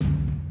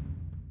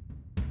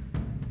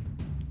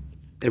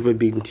Ever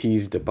been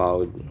teased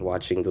about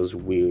watching those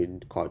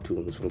weird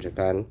cartoons from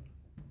Japan?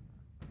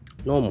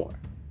 No more.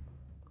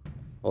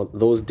 Well,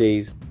 those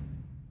days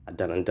are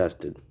done and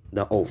dusted.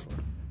 They're over.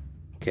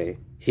 Okay?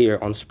 Here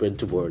on Spread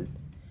the Word,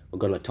 we're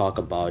gonna talk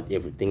about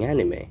everything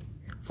anime.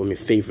 From your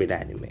favorite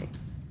anime,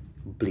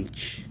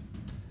 Bleach,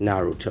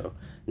 Naruto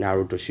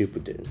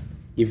Shippuden,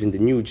 even the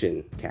new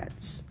gen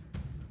cats,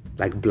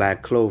 like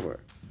Black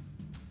Clover,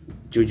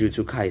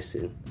 Jujutsu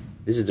Kaisen.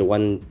 This is the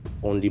one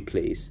only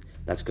place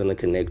that's gonna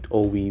connect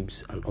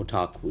weebs and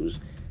otakus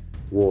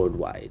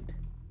worldwide.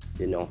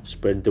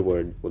 Spread the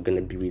word. We're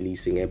gonna be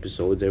releasing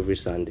episodes every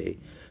Sunday,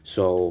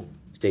 so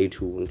stay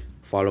tuned.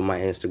 Follow my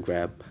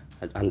Instagram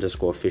at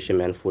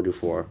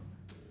 _fisherman44,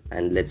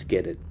 and let's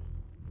get it.